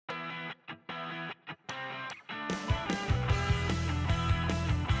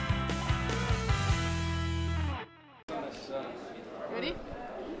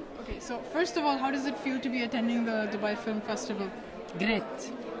So first of all, how does it feel to be attending the Dubai Film Festival? Great.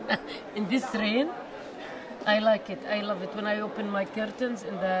 In this rain, I like it. I love it. When I open my curtains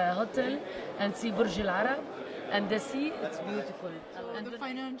in the hotel and see Burj Al Arab and the sea, it's beautiful. So and the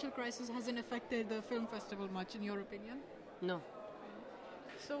financial crisis hasn't affected the film festival much, in your opinion? No.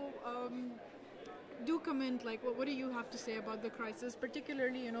 So, do comment, like, what do you have to say about the crisis,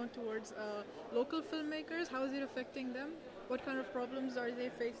 particularly, towards local filmmakers? How is it affecting them? What kind of problems are they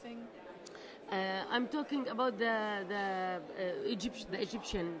facing? I'm talking about the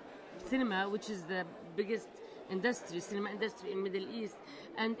Egyptian cinema, which is the biggest cinema industry in Middle East.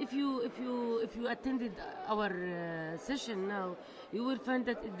 And if you attended our session now, you will find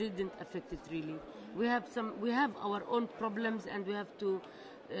that it didn't affect it really. We have our own problems, and we have to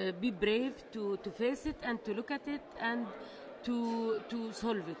be brave to face it and to look at it and to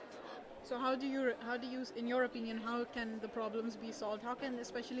solve it. So how do you, in your opinion, how can the problems be solved? How can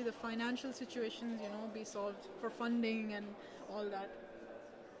especially the financial situations, be solved for funding and all that?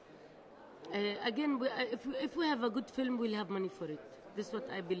 Again, if we have a good film, we'll have money for it. This is what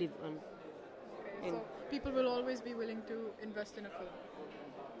I believe on. Okay, so people will always be willing to invest in a film?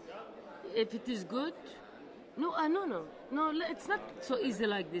 If it is good, no, it's not so easy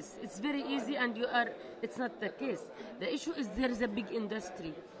like this. It's very easy, and it's not the case. The issue is there is a big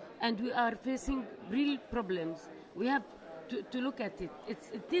industry, and we are facing real problems. We have to look at it.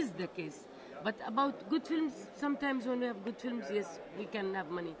 It is the case. But about good films, sometimes when we have good films, yes, we can have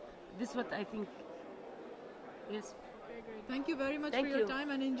money. This is what I think. Yes. Okay, great. Thank you very much for your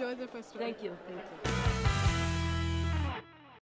time, and enjoy the festival. Thank you.